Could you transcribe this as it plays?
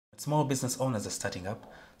Small business owners are starting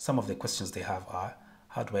up. Some of the questions they have are,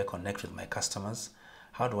 how do I connect with my customers?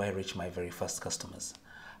 How do I reach my very first customers?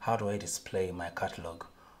 How do I display my catalog?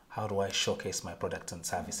 How do I showcase my products and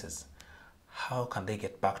services? How can they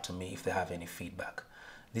get back to me if they have any feedback?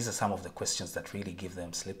 These are some of the questions that really give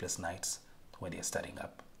them sleepless nights when they're starting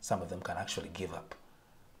up. Some of them can actually give up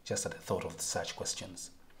just at the thought of such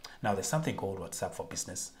questions. Now, there's something called WhatsApp for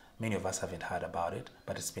Business. Many of us haven't heard about it,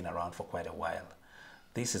 but it's been around for quite a while.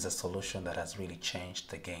 This is a solution that has really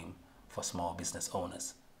changed the game for small business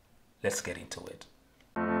owners. Let's get into it.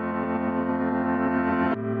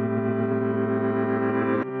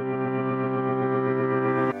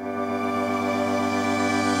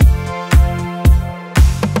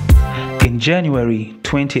 In January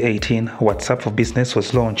 2018, WhatsApp for Business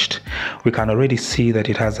was launched. We can already see that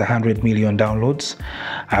it has 100 million downloads.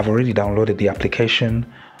 I've already downloaded the application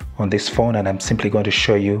on this phone, and I'm simply going to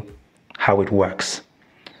show you how it works.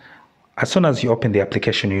 As soon as you open the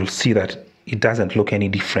application, you'll see that it doesn't look any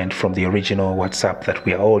different from the original WhatsApp that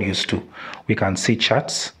we are all used to. We can see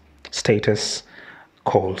chats, status,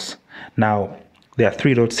 calls. Now, there are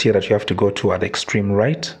three dots here that you have to go to at the extreme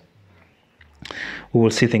right. We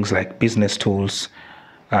will see things like business tools.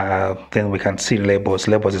 Then we can see labels.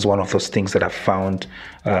 Labels is one of those things that I've found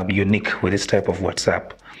unique with this type of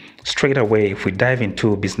WhatsApp. Straight away, if we dive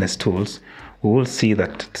into business tools, we will see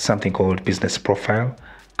that something called business profile,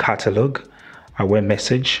 catalog, aware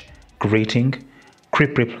message, greeting,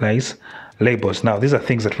 quick replies, labels. Now, these are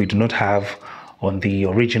things that we do not have on the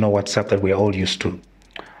original WhatsApp that we are all used to.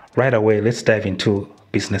 Right away, let's dive into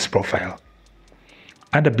business profile.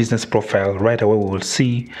 Under business profile, right away, we will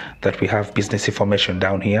see that we have business information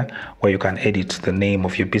down here where you can edit the name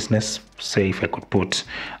of your business. Say if I could put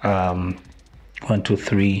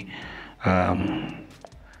 123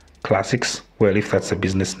 Classics. Well, if that's a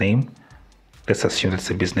business name, let's assume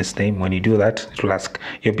that's a business name. When you do that, it will ask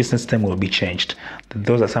your business name will be changed.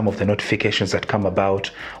 Those are some of the notifications that come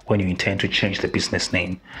about when you intend to change the business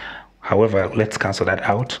name. However, let's cancel that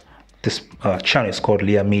out. This channel is called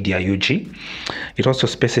Leah Media UG. It also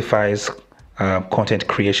specifies content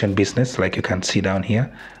creation business, like you can see down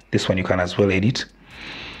here. This one you can as well edit.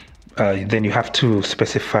 Then you have to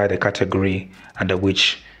specify the category under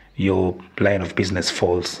which your line of business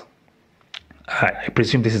falls. I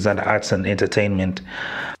presume this is under arts and entertainment.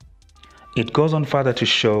 It goes on further to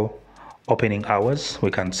show opening hours. We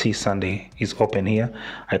can see Sunday is open here.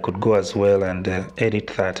 I could go as well and edit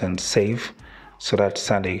that and save so that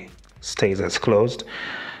Sunday stays as closed.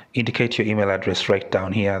 Indicate your email address right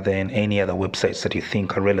down here, then any other websites that you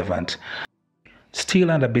think are relevant.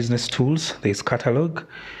 Still under business tools, there's catalog.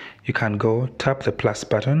 You can go tap the plus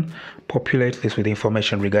button, populate this with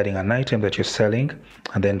information regarding an item that you're selling,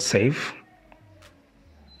 and then save.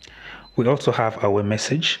 We also have our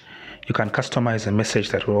message. You can customize a message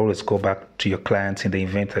that will always go back to your clients in the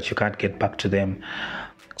event that you can't get back to them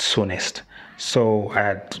soonest. So I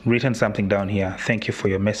had written something down here. Thank you for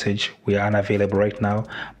your message. We are unavailable right now,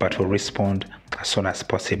 but we'll respond as soon as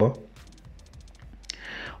possible.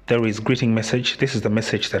 There is greeting message. This is the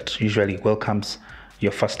message that usually welcomes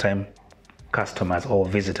your first-time customers or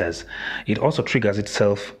visitors. It also triggers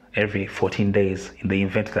itself every 14 days in the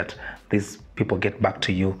event that these people get back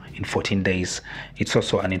to you in 14 days. It's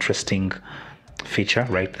also an interesting feature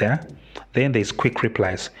right there. Then there's quick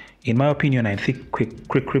replies. In my opinion, I think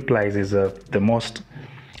quick replies is the most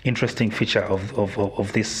interesting feature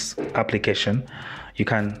of this application. You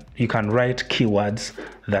can write keywords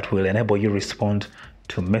that will enable you respond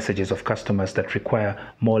to messages of customers that require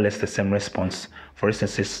more or less the same response. For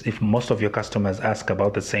instance, if most of your customers ask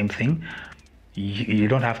about the same thing, you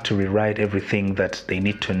don't have to rewrite everything that they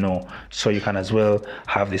need to know. So you can as well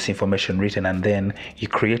have this information written, and then you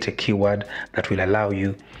create a keyword that will allow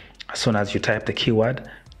you, as soon as you type the keyword,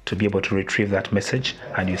 to be able to retrieve that message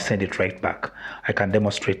and you send it right back. I can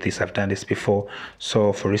demonstrate this. I've done this before.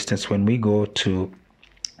 So for instance, when we go to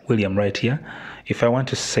William right here, if I want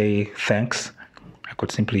to say thanks, I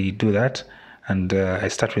could simply do that, and I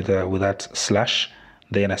start with that slash.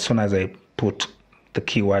 Then as soon as I put the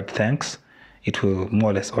keyword thanks, it will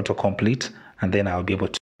more or less autocomplete, and then I'll be able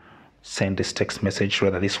to send this text message,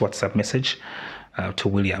 rather this WhatsApp message, to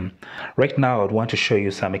William. Right now, I would want to show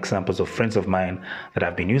you some examples of friends of mine that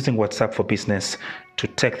have been using WhatsApp for Business to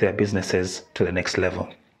take their businesses to the next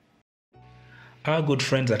level. Our good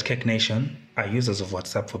friends at Cake Nation are users of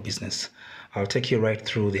WhatsApp for Business. I'll take you right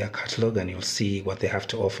through their catalog and you'll see what they have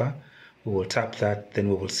to offer. We will tap that, then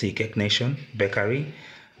we will see Cake Nation, bakery.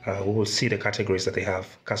 We will see the categories that they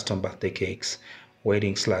have: custom birthday cakes,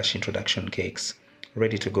 wedding/introduction cakes,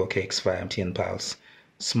 ready-to-go cakes via MTN Pulse,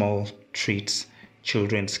 small treats,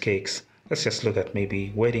 children's cakes. Let's just look at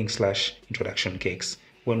maybe wedding/introduction cakes.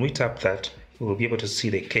 When we tap that, we will be able to see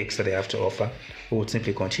the cakes that they have to offer. We would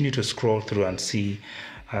simply continue to scroll through and see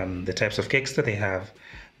the types of cakes that they have.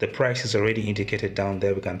 The price is already indicated down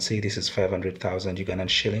there. We can see this is 500,000 Ugandan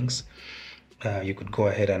shillings. You could go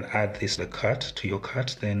ahead and add this to your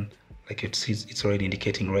cart. Then, like you see, it's already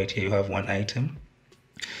indicating right here you have one item.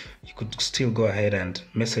 You could still go ahead and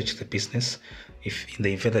message the business if in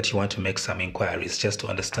the event that you want to make some inquiries, just to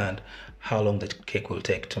understand how long the cake will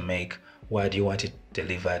take to make. Why do you want it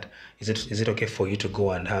delivered? Is it okay for you to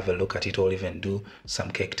go and have a look at it, or even do some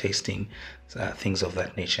cake tasting, things of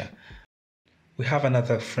that nature? We have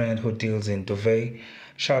another friend who deals in duvet.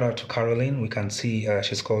 Shout out to Caroline. We can see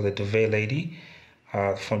she's called the duvet lady.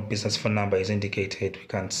 Business phone number is indicated. We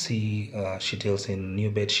can see she deals in new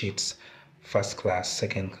bed sheets, first class,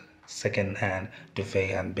 second hand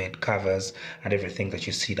duvet and bed covers, and everything that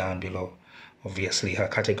you see down below. Obviously, her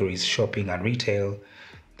category is shopping and retail.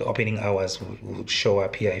 The opening hours will show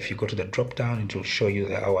up here. If you go to the drop down, it will show you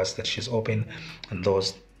the hours that she's open and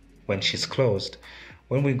those when she's closed.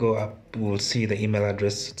 When we go up, we will see the email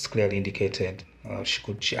address. It's clearly indicated.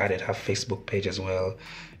 She added her Facebook page as well.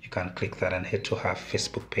 You can click that and head to her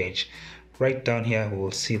Facebook page. Right down here, we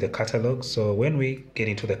will see the catalog. So when we get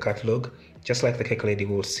into the catalog, just like the cake lady,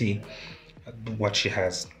 we will see what she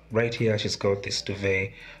has. Right here, she's got this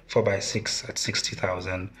duvet 4x6 at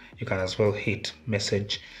 60,000. You can as well hit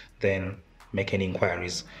message, then make any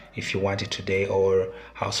inquiries if you want it today, or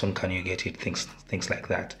how soon can you get it, things like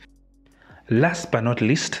that. Last but not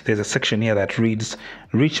least, there's a section here that reads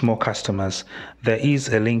reach more customers. There is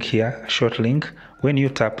a link here, a short link. When you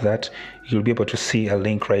tap that, you'll be able to see a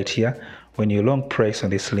link right here. When you long press on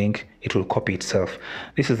this link, it will copy itself.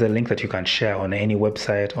 This is the link that you can share on any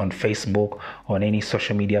website, on Facebook, on any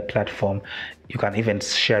social media platform. You can even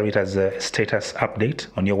share it as a status update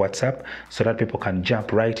on your WhatsApp so that people can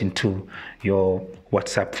jump right into your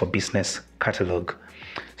WhatsApp for Business catalog.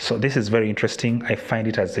 So this is very interesting. I find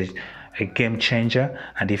it as a game changer.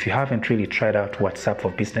 And if you haven't really tried out WhatsApp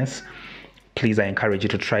for Business, please, I encourage you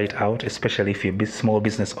to try it out, especially if you're a small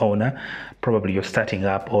business owner. Probably you're starting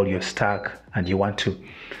up or you're stuck and you want to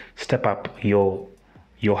step up your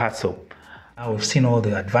hustle. Now we've seen all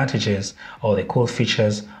the advantages, all the cool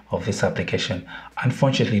features of this application.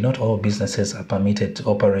 Unfortunately, not all businesses are permitted to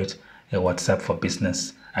operate a WhatsApp for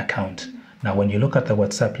Business account. Now, when you look at the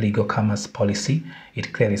WhatsApp legal commerce policy,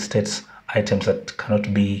 it clearly states items that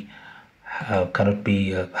cannot be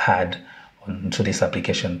had onto this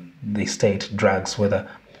application. They state drugs, whether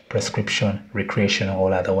prescription, recreational,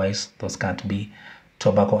 or otherwise, those can't be.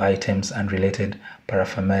 Tobacco items and related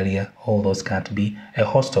paraphernalia, all those can't be. A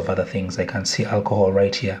host of other things. I can see alcohol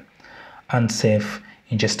right here. Unsafe,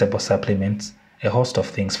 ingestible supplements, a host of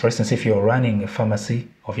things. For instance, if you're running a pharmacy,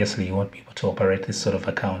 obviously you won't be able to operate this sort of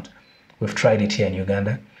account. We've tried it here in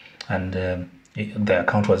Uganda, and the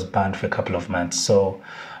account was banned for a couple of months. So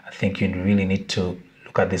I think you really need to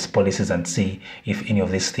look at these policies and see if any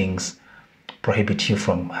of these things prohibit you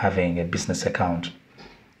from having a business account.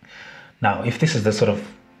 Now, if this is the sort of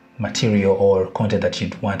material or content that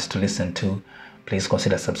you'd want to listen to, please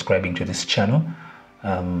consider subscribing to this channel.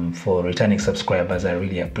 For returning subscribers, I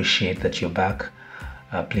really appreciate that you're back.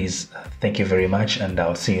 Please, thank you very much, and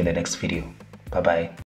I'll see you in the next video. Bye-bye.